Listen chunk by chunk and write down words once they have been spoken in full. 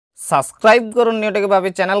Subscribe করুন new take বাপি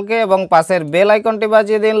চ্যানেলকে এবং পাশের বেল আইকনটি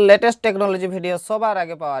বাজিয়ে দিন লেটেস্ট টেকনোলজি ভিডিও সবার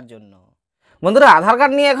আগে পাওয়ার জন্য। বন্ধুরা, আধার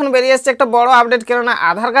কার্ড নিয়ে এখন বেরিয়ে এসেছে একটা বড় আপডেট। কেননা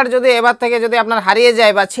আধার কার্ড যদি এবার থেকে যদি আপনার হারিয়ে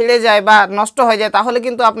যায় বা ছিঁড়ে যায় বা নষ্ট হয়ে যায়, তাহলে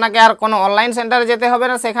কিন্তু আপনাকে আর কোনো অনলাইন সেন্টারে যেতে হবে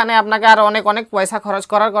না, সেখানে আপনাকে আর অনেক পয়সা খরচ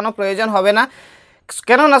করার কোনো প্রয়োজন হবে না।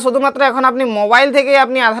 কেননা শুধুমাত্র এখন আপনি মোবাইল থেকে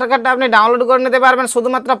আপনি আধার কার্ডটা আপনি ডাউনলোড করে নিতে পারবেন।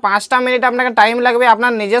 শুধুমাত্র 5টা মিনিট আপনাকে টাইম লাগবে।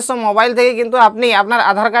 আপনার নিজস্ব মোবাইল থেকে কিন্তু আপনি আপনার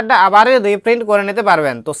আধার কার্ডটা আবারও রিপ্রিন্ট করে নিতে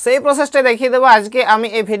পারবেন। তো সেই প্রসেসটা দেখিয়ে দেবো আজকে আমি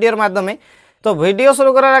এই ভিডিওর মাধ্যমে। তো ভিডিও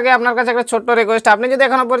শুরু করার আগে আপনার কাছে একটা ছোট্ট রিকোয়েস্ট, আপনি যদি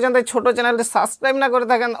এখনো পর্যন্ত এই ছোটো চ্যানেলটি সাবস্ক্রাইব না করে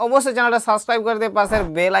থাকেন, অবশ্যই চ্যানেলটা সাবস্ক্রাইব করে দিয়ে পাশের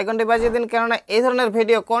বেল আইকনটি বাজিয়ে দিন, কেননা এই ধরনের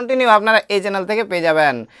ভিডিও কন্টিনিউ আপনারা এই চ্যানেল থেকে পেয়ে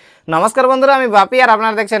যাবেন। নমস্কার বন্ধুরা, আমি বাপি আর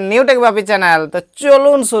আপনারা দেখছেন নিউ টেক বাপি চ্যানেল। তো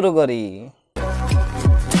চলুন শুরু করি।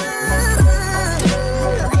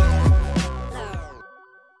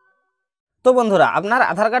 তো বন্ধুরা, আপনার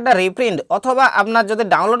আধার কার্ডটা রিপ্রিন্ট অথবা আপনার যদি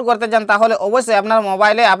ডাউনলোড করতে চান, তাহলে অবশ্যই আপনার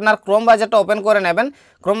মোবাইলে আপনার ক্রোম ব্রাউজারটা ওপেন করে নেবেন।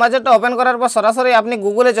 ক্রোম ব্রাউজারটা ওপেন করার পর সরাসরি আপনি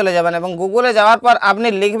গুগলে চলে যাবেন এবং গুগলে যাওয়ার পর আপনি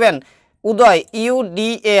লিখবেন উদয়,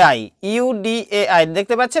 ইউডিএআই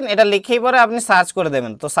দেখতে পাচ্ছেন, এটা লিখেই পরে আপনি সার্চ করে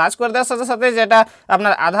দেবেন। তো সার্চ করে দেওয়ার সাথে সাথে যেটা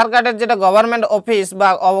আপনার আধার কার্ডের যেটা গভর্নমেন্ট অফিস বা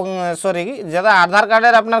যেটা আধার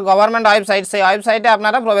কার্ডের আপনার গভর্নমেন্ট ওয়েবসাইট, সেই ওয়েবসাইটে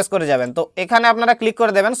আপনারা প্রবেশ করে যাবেন। তো এখানে আপনারা ক্লিক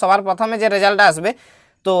করে দেবেন। সবার প্রথমে যে রেজাল্টটা আসবে,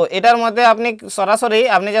 তো এটার মধ্যে আপনি সরাসরি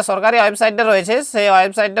আপনি যে সরকারি ওয়েবসাইটটা রয়েছে সেই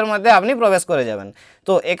ওয়েবসাইটটার মধ্যে আপনি প্রবেশ করে যাবেন।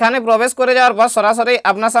 তো এখানে প্রবেশ করে যাওয়ার পর সরাসরি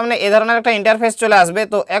আপনার সামনে এই ধরনের একটা ইন্টারফেস চলে আসবে।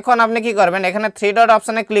 তো এখন আপনি কি করবেন, এখানে 3 ডট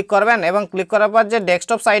অপশানে ক্লিক করবেন এবং ক্লিক করার পর যে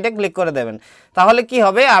ডেস্কটপ সাইটে ক্লিক করে দেবেন। তাহলে কি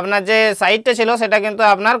হবে, আপনার যে সাইটটা ছিল সেটা কিন্তু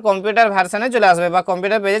আপনার কম্পিউটার ভার্সনে চলে আসবে বা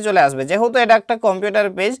কম্পিউটার পেজে চলে আসবে। যেহেতু এটা একটা কম্পিউটার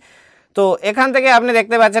পেজ, তো এখান থেকে আপনি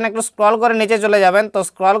দেখতে পাচ্ছেন একটু স্ক্রল করে নিচে চলে যাবেন। তো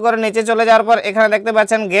স্ক্রল করে নিচে চলে যাওয়ার পর এখানে দেখতে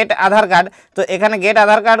পাচ্ছেন গেট আধার কার্ড। তো এখানে গেট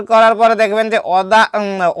আধার কার্ড করার পরে দেখবেন যে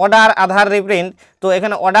অর্ডার আধার রিপ্রিন্ট। তো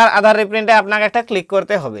এখানে অর্ডার আধার রিপ্রিন্টে আপনাকে একটা ক্লিক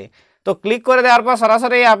করতে হবে। তো ক্লিক করে দেওয়ার পর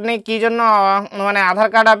সরাসরি আপনি কী জন্য আধার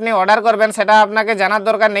কার্ড আপনি অর্ডার করবেন সেটা আপনাকে জানার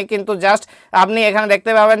দরকার নেই, কিন্তু জাস্ট আপনি এখানে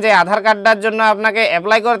দেখতে পাবেন যে আধার কার্ডটার জন্য আপনাকে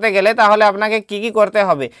অ্যাপ্লাই করতে গেলে তাহলে আপনাকে কি করতে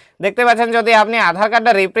হবে। দেখতে পাচ্ছেন, যদি আপনি আধার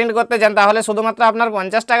কার্ডটা রিপ্রিন্ট করতে চান তাহলে শুধুমাত্র আপনার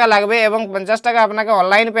 50 টাকা লাগবে এবং 50 টাকা আপনাকে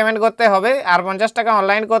অনলাইন পেমেন্ট করতে হবে। আর 50 টাকা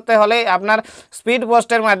অনলাইন করতে হলে আপনার স্পিড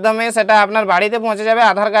পোস্টের মাধ্যমে সেটা আপনার বাড়িতে পৌঁছে যাবে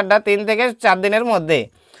আধার কার্ডটা 3 থেকে 4 দিনের মধ্যে।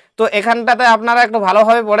 তো এখানটাতে আপনারা একটু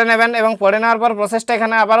ভালোভাবে পড়ে নেবেন এবং পড়ে নেওয়ার পর প্রসেসটা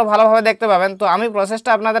এখানে আবারও ভালোভাবে দেখতে পাবেন। তো আমি প্রসেসটা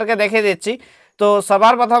আপনাদেরকে দেখিয়ে দিচ্ছি। তো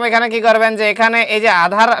সবার প্রথম এখানে কি করবেন, যে এখানে এই যে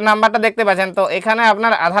আধার নাম্বারটা দেখতে পাচ্ছেন, তো এখানে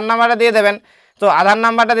আপনার আধার নাম্বারটা দিয়ে দেবেন। তো আধার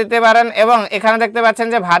নাম্বারটা দিতে পারেন এবং এখানে দেখতে পাচ্ছেন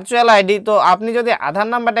যে ভার্চুয়াল আইডি। তো আপনি যদি আধার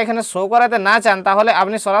নাম্বারটা এখানে শো করাতে না চান, তাহলে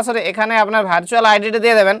আপনি সরাসরি এখানে আপনার ভার্চুয়াল আইডিটা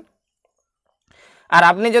দিয়ে দেবেন। আর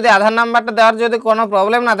আপনি যদি আধার নাম্বারটা দেওয়ার যদি কোনো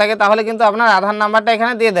প্রবলেম না থাকে, তাহলে কিন্তু আপনার আধার নাম্বারটা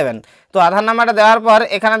এখানে দিয়ে দেবেন। তো আধার নাম্বারটা দেওয়ার পর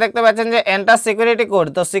এখানে দেখতে পাচ্ছেন যে এন্টার সিকিউরিটি কোড।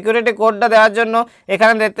 তো সিকিউরিটি কোডটা দেওয়ার জন্য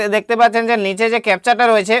এখানে দেখতে পাচ্ছেন যে নিচে যে ক্যাপচারটা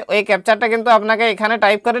রয়েছে, ওই ক্যাপচারটা কিন্তু আপনাকে এখানে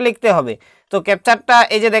টাইপ করে লিখতে হবে। তো ক্যাপচারটা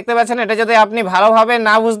এই যে দেখতে পাচ্ছেন, এটা যদি আপনি ভালোভাবে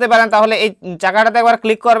না বুঝতে পারেন তাহলে এই চাকাটাতে একবার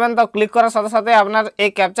ক্লিক করবেন। তো ক্লিক করার সাথে সাথে আপনার এই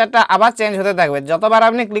ক্যাপচারটা আবার চেঞ্জ হতে থাকবে। যতবার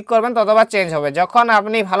আপনি ক্লিক করবেন ততবার চেঞ্জ হবে। যখন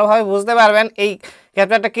আপনি ভালোভাবে বুঝতে পারবেন এই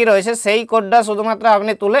ক্যাপচারটা কী রয়েছে, সেই কোডটা শুধুমাত্র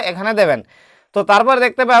আপনি তুলে এখানে দেবেন। তো তারপর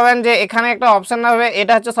দেখতে পাবেন যে এখানে একটা অপশান হবে,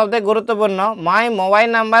 এটা হচ্ছে সবথেকে গুরুত্বপূর্ণ, my mobile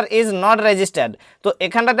number is not registered. তো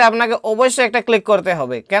এখানটাতে আপনাকে অবশ্যই একটা ক্লিক করতে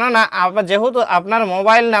হবে, কেননা যেহেতু আপনার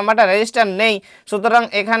মোবাইল নাম্বারটা রেজিস্টার নেই, সুতরাং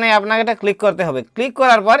এখানে আপনাকে একটা ক্লিক করতে হবে। ক্লিক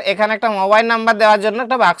করার পর এখানে একটা মোবাইল নাম্বার দেওয়ার জন্য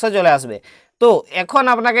একটা বাক্স চলে আসবে। তো এখন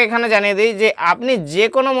আপনাকে এখানে জানিয়ে দিই যে আপনি যে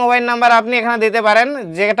কোনো মোবাইল নাম্বার আপনি এখানে দিতে পারেন,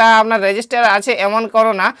 যেটা আপনার রেজিস্টার আছে এমন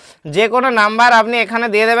কোনো না, যে কোনো নাম্বার আপনি এখানে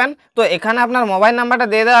দিয়ে দেবেন। তো এখানে আপনার মোবাইল নাম্বারটা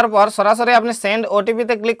দিয়ে দেওয়ার পর সরাসরি আপনি সেন্ড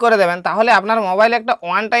ওটিপিতে ক্লিক করে দেবেন। তাহলে আপনার মোবাইলে একটা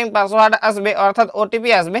ওয়ান টাইম পাসওয়ার্ড আসবে, অর্থাৎ ওটিপি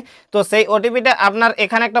আসবে। তো সেই ওটিপিটা আপনার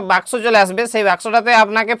এখানে একটা বাক্স চলে আসবে, সেই বাক্সটাতে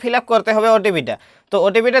আপনাকে ফিল আপ করতে হবে ওটিপিটা। তো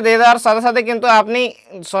ওটিপিটা দিয়ে দেওয়ার সাথে সাথে কিন্তু আপনি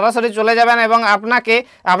সরাসরি চলে যাবেন এবং আপনাকে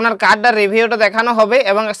আপনার কার্ডটার রিভিউটা দেখানো হবে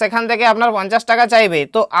এবং সেখান থেকে আপনার 50 টাকা চাইবে।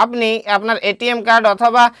 তো আপনি আপনার এটিএম কার্ড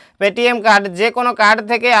অথবা পেটিএম কার্ড, যে কোনো কার্ড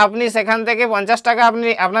থেকে আপনি সেখান থেকে 50 টাকা আপনি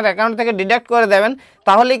আপনার অ্যাকাউন্ট থেকে ডিডাক্ট করে দেবেন।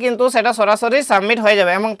 তাহলেই কিন্তু সেটা সরাসরি সাবমিট হয়ে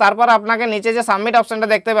যাবে এবং তারপর আপনাকে নিচে যে সাবমিট অপশানটা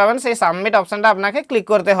দেখতে পাবেন, সেই সাবমিট অপশানটা আপনাকে ক্লিক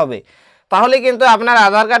করতে হবে। তাহলে কিন্তু আপনার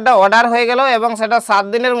আধার কার্ডটা অর্ডার হয়ে গেল এবং সেটা 7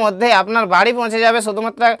 দিনের মধ্যে আপনার বাড়ি পৌঁছে যাবে।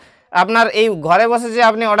 শুধুমাত্র আপনার এই ঘরে বসে যে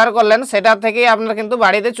আপনি অর্ডার করলেন সেটা থেকেই আপনার কিন্তু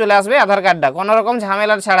বাড়িতে চলে আসবে আধার কার্ডটা, কোনো রকম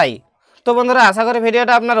ঝামেলার ছাড়াই। তো বন্ধুরা, আশা করি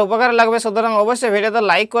ভিডিওটা আপনার উপকারে লাগবে, সুতরাং অবশ্যই ভিডিওতে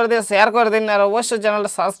লাইক করে দিয়ে শেয়ার করে দিন আর অবশ্যই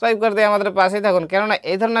চ্যানেলটা সাবস্ক্রাইব করে দিয়ে আমাদের পাশেই থাকুন, কেননা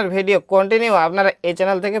এই ধরনের ভিডিও কন্টিনিউ আপনারা এই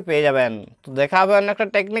চ্যানেল থেকে পেয়ে যাবেন। তো দেখা হবে অন্য একটা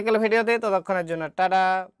টেকনিক্যাল ভিডিওতে। ততক্ষণের জন্য টাটা,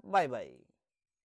 বাই বাই।